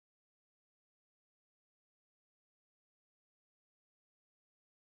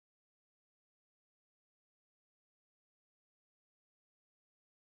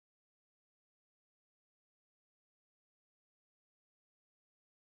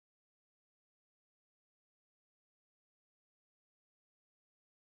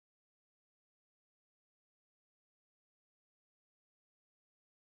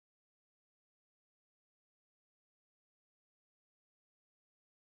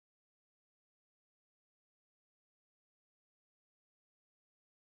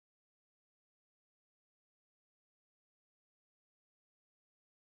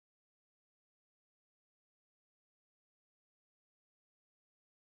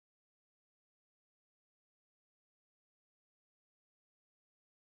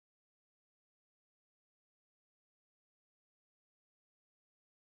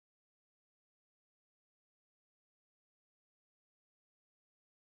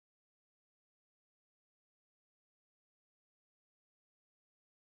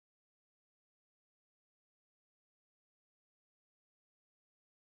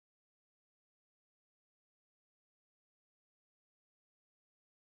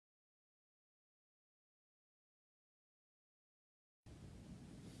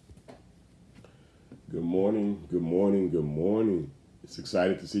Good morning, good morning, good morning. It's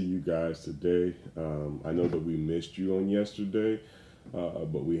excited to see you guys today. I know that we missed you on yesterday,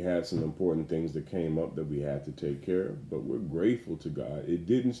 but we had some important things that came up that we had to take care of. But we're grateful to God. It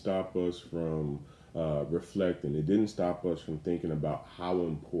didn't stop us from reflecting. It didn't stop us from thinking about how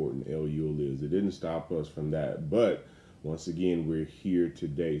important Elul is. It didn't stop us from that. But once again, we're here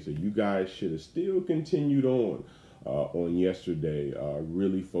today. So you guys should have still continued on yesterday,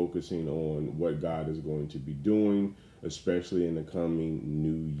 really focusing on what God is going to be doing, especially in the coming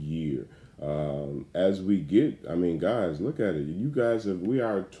new year. As we get, guys, look at it. You guys we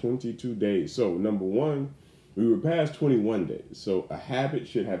are 22 days. So number one, we were past 21 days. So a habit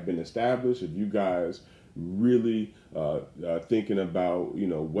should have been established. If you guys really thinking about,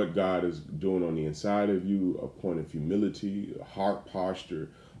 what God is doing on the inside of you, a point of humility, a heart posture,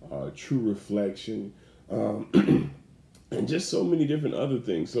 true reflection, and just so many different other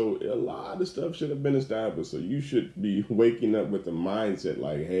things. So a lot of stuff should have been established. So you should be waking up with a mindset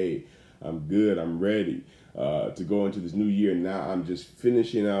like, hey, I'm good, I'm ready to go into this new year. Now I'm just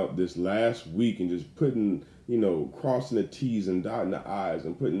finishing out this last week and just putting, crossing the T's and dotting the I's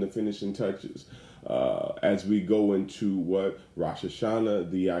and putting the finishing touches as we go into what Rosh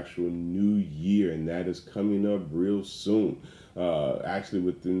Hashanah, the actual new year, and that is coming up real soon. Actually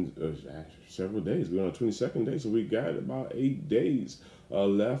within several days. We're on the 22nd day, so we got about 8 days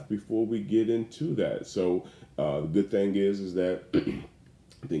left before we get into that. So the good thing is that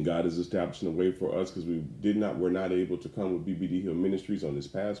I think God is establishing a way for us because we're not able to come with bbdhill Ministries on this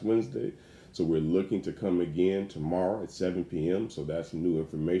past Wednesday. So we're looking to come again tomorrow at 7 p.m. So that's new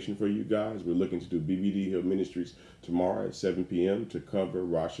information for you guys. We're looking to do bbdhill Ministries tomorrow at 7 p.m. to cover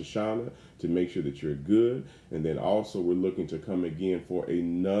Rosh Hashanah, to make sure that you're good. And then also we're looking to come again for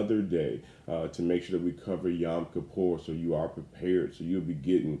another day to make sure that we cover Yom Kippur, so you are prepared. So you'll be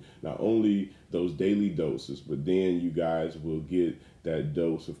getting not only those daily doses, but then you guys will get that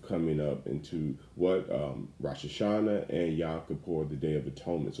dose of coming up into what Rosh Hashanah and Yom Kippur, the Day of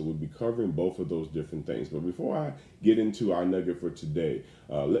Atonement. So we'll be covering both of those different things. But before I get into our nugget for today,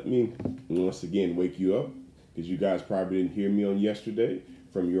 let me once again wake you up, because you guys probably didn't hear me on yesterday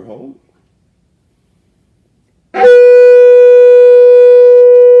from your home.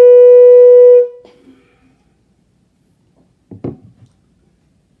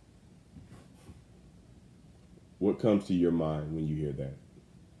 What comes to your mind when you hear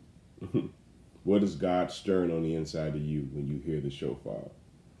that? What is God stirring on the inside of you when you hear the shofar?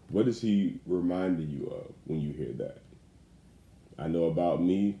 What is he reminding you of when you hear that? I know about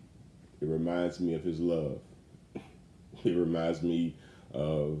me, it reminds me of his love. It reminds me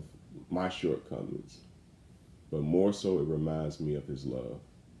of my shortcomings. But more so, it reminds me of his love.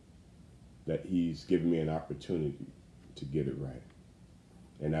 That he's given me an opportunity to get it right.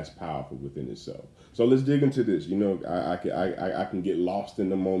 And that's powerful within itself. So let's dig into this. I can get lost in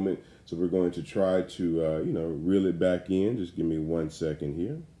the moment. So we're going to try to, reel it back in. Just give me 1 second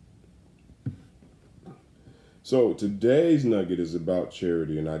here. So today's nugget is about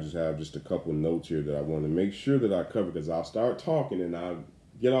charity. And I just have a couple notes here that I want to make sure that I cover, because I'll start talking and I'll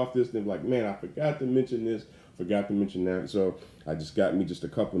get off this and be like, man, I forgot to mention this, forgot to mention that. So I just got me just a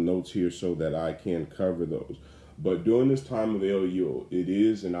couple notes here so that I can cover those. But during this time of Elul, it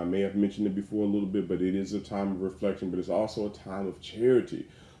is, and I may have mentioned it before a little bit, but it is a time of reflection, but it's also a time of charity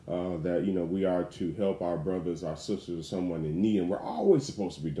that, we are to help our brothers, our sisters, or someone in need, and we're always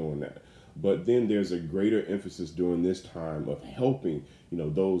supposed to be doing that. But then there's a greater emphasis during this time of helping,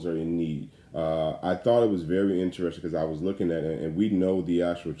 those who are in need. I thought it was very interesting because I was looking at it, and we know the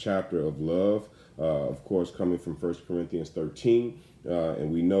actual chapter of love, of course, coming from 1 Corinthians 13,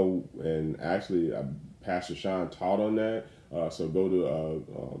 and we know, and actually, Pastor Sean taught on that. So go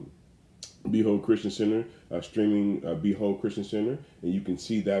to Behold Christian Center, streaming Behold Christian Center, and you can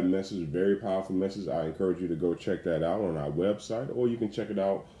see that message, very powerful message. I encourage you to go check that out on our website, or you can check it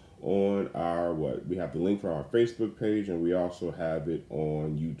out on we have the link for our Facebook page, and we also have it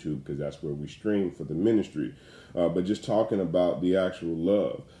on YouTube, because that's where we stream for the ministry. But just talking about the actual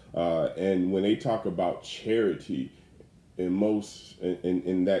love. And when they talk about charity,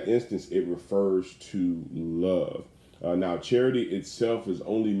 in that instance, it refers to love. Now, charity itself is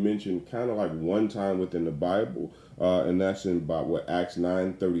only mentioned kind of like one time within the Bible, and that's in about Acts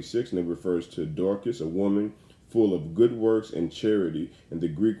 9:36, and it refers to Dorcas, a woman full of good works and charity. And the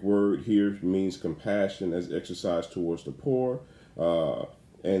Greek word here means compassion as exercised towards the poor.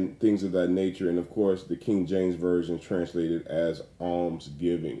 and things of that nature. And of course, the King James Version translated as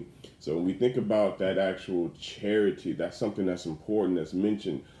almsgiving. So when we think about that actual charity, that's something that's important, that's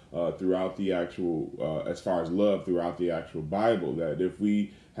mentioned throughout the actual, as far as love, throughout the actual Bible, that if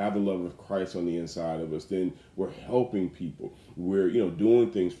we have the love of Christ on the inside of us, then we're helping people. We're,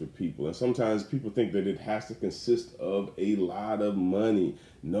 doing things for people. And sometimes people think that it has to consist of a lot of money.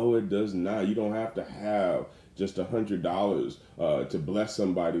 No, it does not. You don't have to have just $100 to bless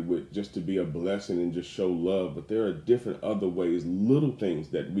somebody with, just to be a blessing and just show love. But there are different other ways, little things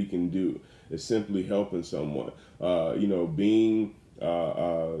that we can do. It's simply helping someone. Being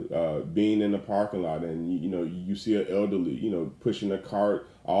in the parking lot and you see an elderly pushing a cart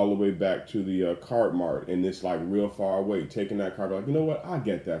all the way back to the cart mart, and it's like real far away, taking that cart, like, you know what, I'll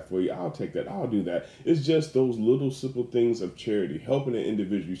get that for you, I'll take that, I'll do that. It's just those little simple things of charity, helping an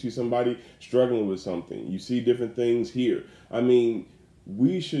individual. You see somebody struggling with something, you see different things here. I mean,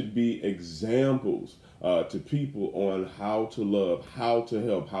 we should be examples to people on how to love, how to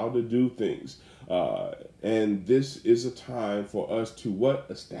help, how to do things. And this is a time for us to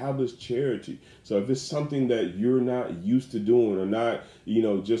establish charity. So if it's something that you're not used to doing, or not,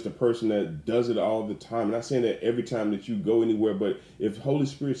 just a person that does it all the time. I'm not saying that every time that you go anywhere, but if Holy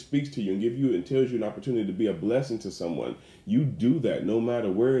Spirit speaks to you and tells you an opportunity to be a blessing to someone, you do that no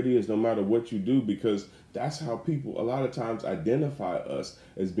matter where it is, no matter what you do, because that's how people a lot of times identify us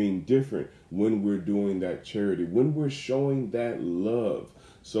as being different, when we're doing that charity, when we're showing that love.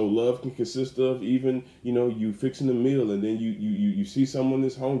 So love can consist of even, you fixing a meal, and then you see someone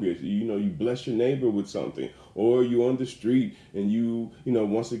that's hungry, you bless your neighbor with something, or you on the street and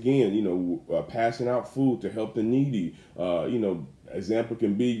once again, passing out food to help the needy. Example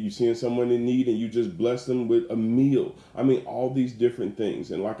can be you seeing someone in need and you just bless them with a meal. I mean, all these different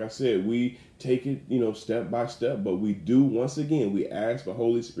things. And like I said, we take it, step by step, but we do, once again, we ask the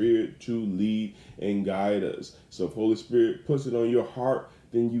Holy Spirit to lead and guide us. So if Holy Spirit puts it on your heart,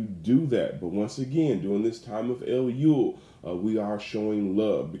 then you do that. But once again, during this time of Elul, we are showing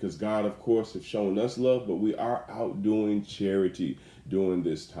love, because God, of course, has shown us love, but we are out doing charity during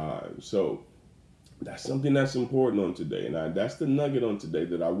this time. So that's something that's important on today. And that's the nugget on today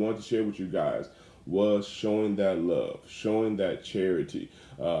that I want to share with you guys, was showing that love, showing that charity.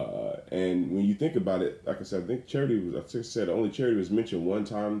 And when you think about it, like I said, I think only charity was mentioned one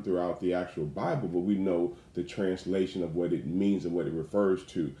time throughout the actual Bible, but we know the translation of what it means and what it refers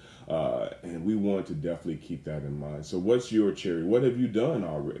to. And we want to definitely keep that in mind. So what's your charity? What have you done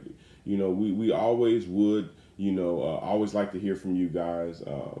already? We always would, always like to hear from you guys.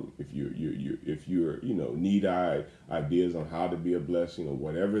 If you're need ideas on how to be a blessing or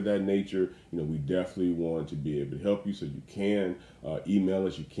whatever that nature, we definitely want to be able to help you. So you can email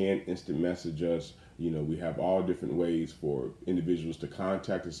us, you can instant message us. We have all different ways for individuals to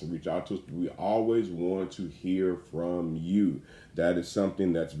contact us and reach out to us. We always want to hear from you. That is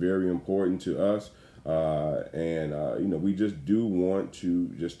something that's very important to us. We just do want to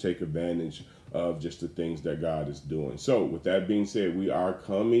just take advantage of just the things that God is doing. So with that being said, we are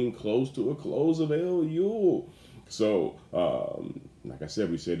coming close to a close of Elul. So like I said,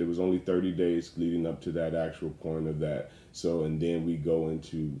 we said it was only 30 days leading up to that actual point of that. So, and then we go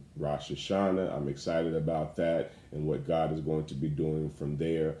into Rosh Hashanah. I'm excited about that and what God is going to be doing from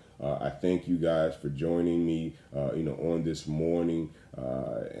there. I thank you guys for joining me, on this morning,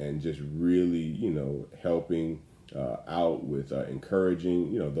 and just really, helping out with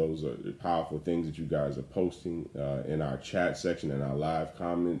encouraging, those are powerful things that you guys are posting in our chat section and our live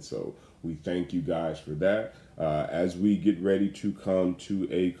comments. So we thank you guys for that. As we get ready to come to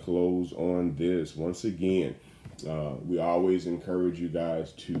a close on this, once again, we always encourage you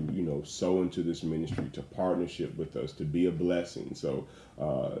guys to, sow into this ministry, to partnership with us, to be a blessing. So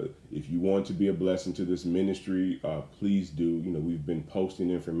if you want to be a blessing to this ministry, please do. We've been posting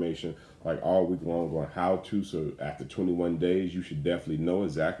information like all week long on how to. So after 21 days, you should definitely know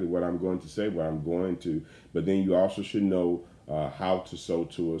exactly what I'm going to say, what I'm going to. But then you also should know how to sow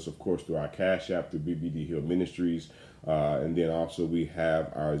to us, of course, through our Cash App, through bbdhillministries. And then also we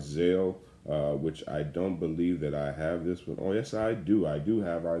have our Zelle, which I don't believe that I have this one. Oh, yes, I do. I do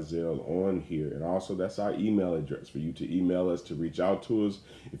have our Zelle on here. And also that's our email address for you to email us, to reach out to us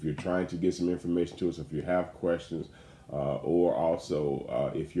if you're trying to get some information to us, if you have questions, or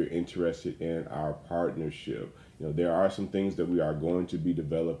also if you're interested in our partnership. There are some things that we are going to be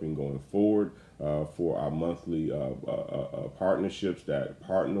developing going forward for our monthly partnerships that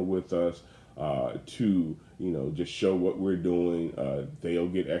partner with us to just show what we're doing. They'll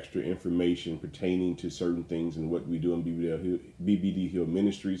get extra information pertaining to certain things and what we do in BBD Hill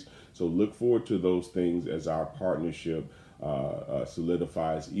Ministries. So look forward to those things as our partnership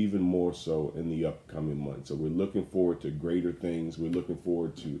solidifies even more so in the upcoming months. So we're looking forward to greater things. We're looking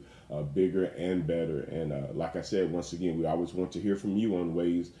forward to bigger and better. And like I said, once again, we always want to hear from you on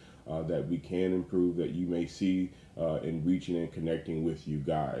ways that we can improve, that you may see in reaching and connecting with you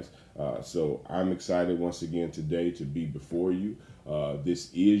guys. So I'm excited once again today to be before you. This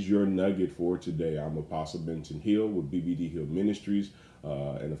is your nugget for today. I'm Apostle Benton Hill with bbdhill Ministries,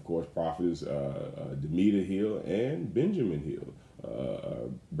 and of course Prophets Demita Hill and Benjamin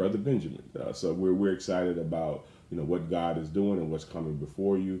Hill, Brother Benjamin. So we're excited about what God is doing and what's coming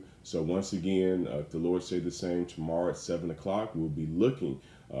before you. So once again, if the Lord say the same, tomorrow at 7 o'clock, we'll be looking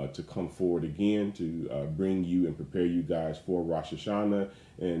to come forward again to bring you and prepare you guys for Rosh Hashanah,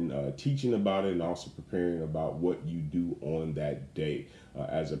 and teaching about it, and also preparing about what you do on that day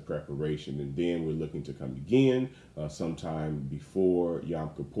as a preparation. And then we're looking to come again sometime before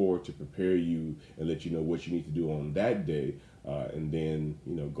Yom Kippur to prepare you and let you know what you need to do on that day. And then,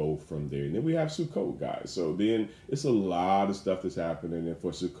 go from there. And then we have Sukkot, guys. So then it's a lot of stuff that's happening. And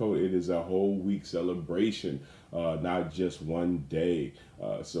for Sukkot, it is a whole week celebration, not just one day.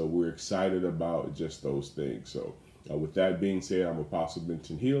 So we're excited about just those things. So with that being said, I'm Apostle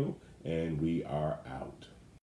Benton Hill, and we are out.